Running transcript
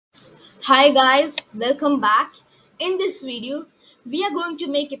Hi guys, welcome back. In this video, we are going to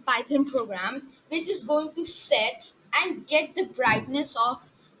make a Python program which is going to set and get the brightness of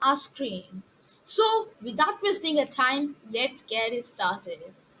our screen. So, without wasting a time, let's get it started.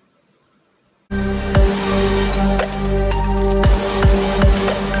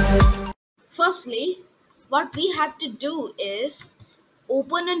 Firstly, what we have to do is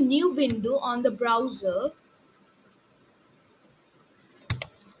open a new window on the browser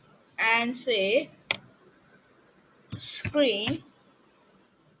and say screen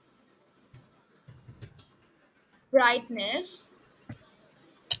brightness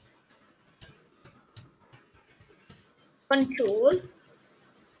control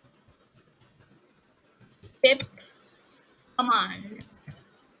pip command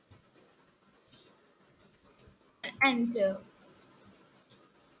and enter.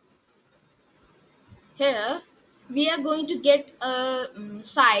 Here we are going to get a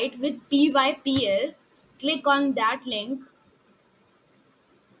site with PYPL. Click on that link.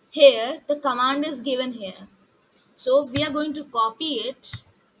 Here the command is given here. So we are going to copy it.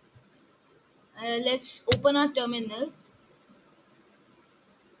 Let's open our terminal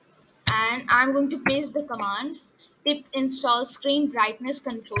and I'm going to paste the command pip install screen brightness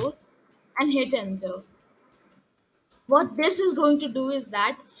control and hit enter. What this is going to do is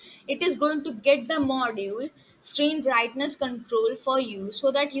that it is going to get the module screen brightness control for you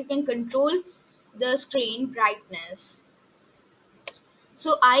so that you can control the screen brightness.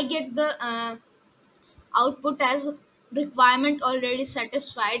 So I get the output as requirement already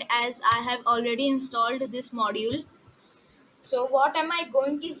satisfied as I have already installed this module. So what am I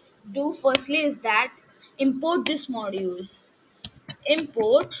going to do firstly is that import this module.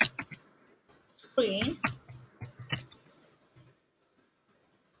 Import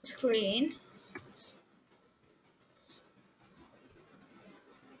screen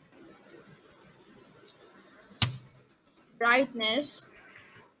brightness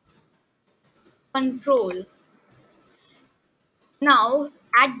control. Now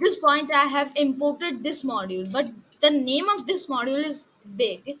at this point I have imported this module, but the name of this module is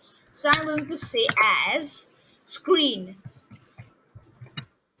big, so I'm going to say as screen.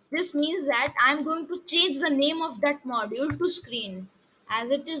 This means that I'm going to change the name of that module to screen as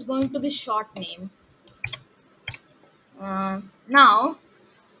it is going to be short name. Now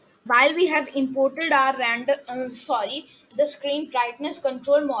while we have imported our the screen brightness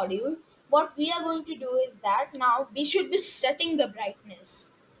control module, what we are going to do is that now we should be setting the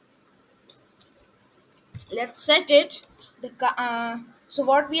brightness. Let's set it. So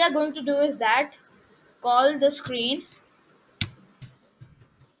what we are going to do is that call the screen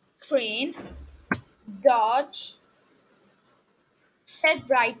dot set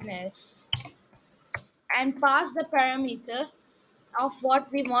brightness and pass the parameter of what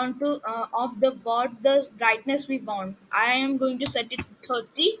we want to of the what the brightness we want. I am going to set it to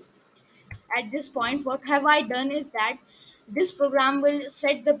 30. At this point what have I done is that this program will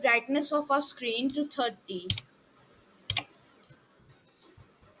set the brightness of our screen to 30.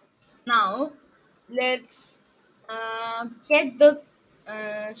 Now let's get the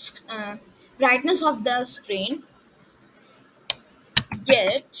brightness of the screen.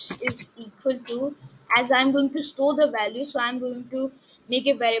 Get is equal to, as I'm going to store the value, so I'm going to make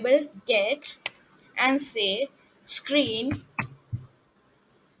a variable get and say screen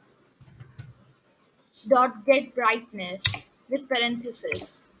dot get brightness with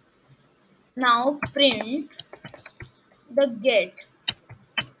parenthesis. Now print the get.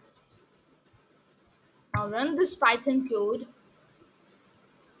 Now run this Python code.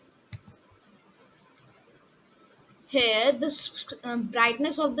 Here the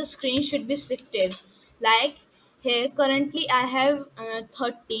brightness of the screen should be shifted. Like here currently I have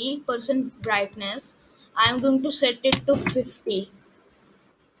 30% brightness. I am going to set it to 50.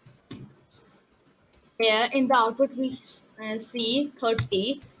 Here in the output we see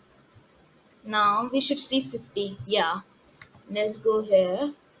 30. Now we should see 50. Yeah, let's go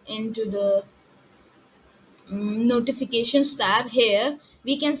here into the notifications tab. Here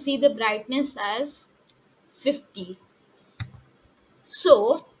we can see the brightness as 50.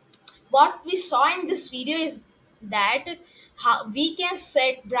 So what we saw in this video is that how we can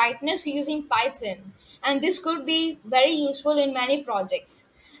set brightness using Python, and this could be very useful in many projects,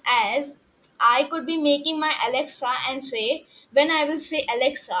 as I could be making my Alexa and say when I will say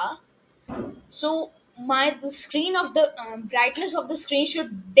Alexa, so the screen of the brightness of the screen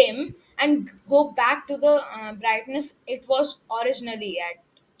should dim and go back to the brightness it was originally at.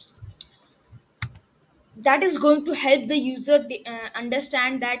 That is going to help the user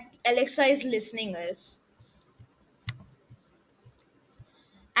understand that Alexa is listening us.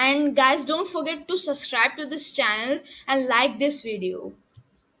 And guys, don't forget to subscribe to this channel and like this video.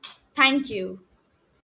 Thank you.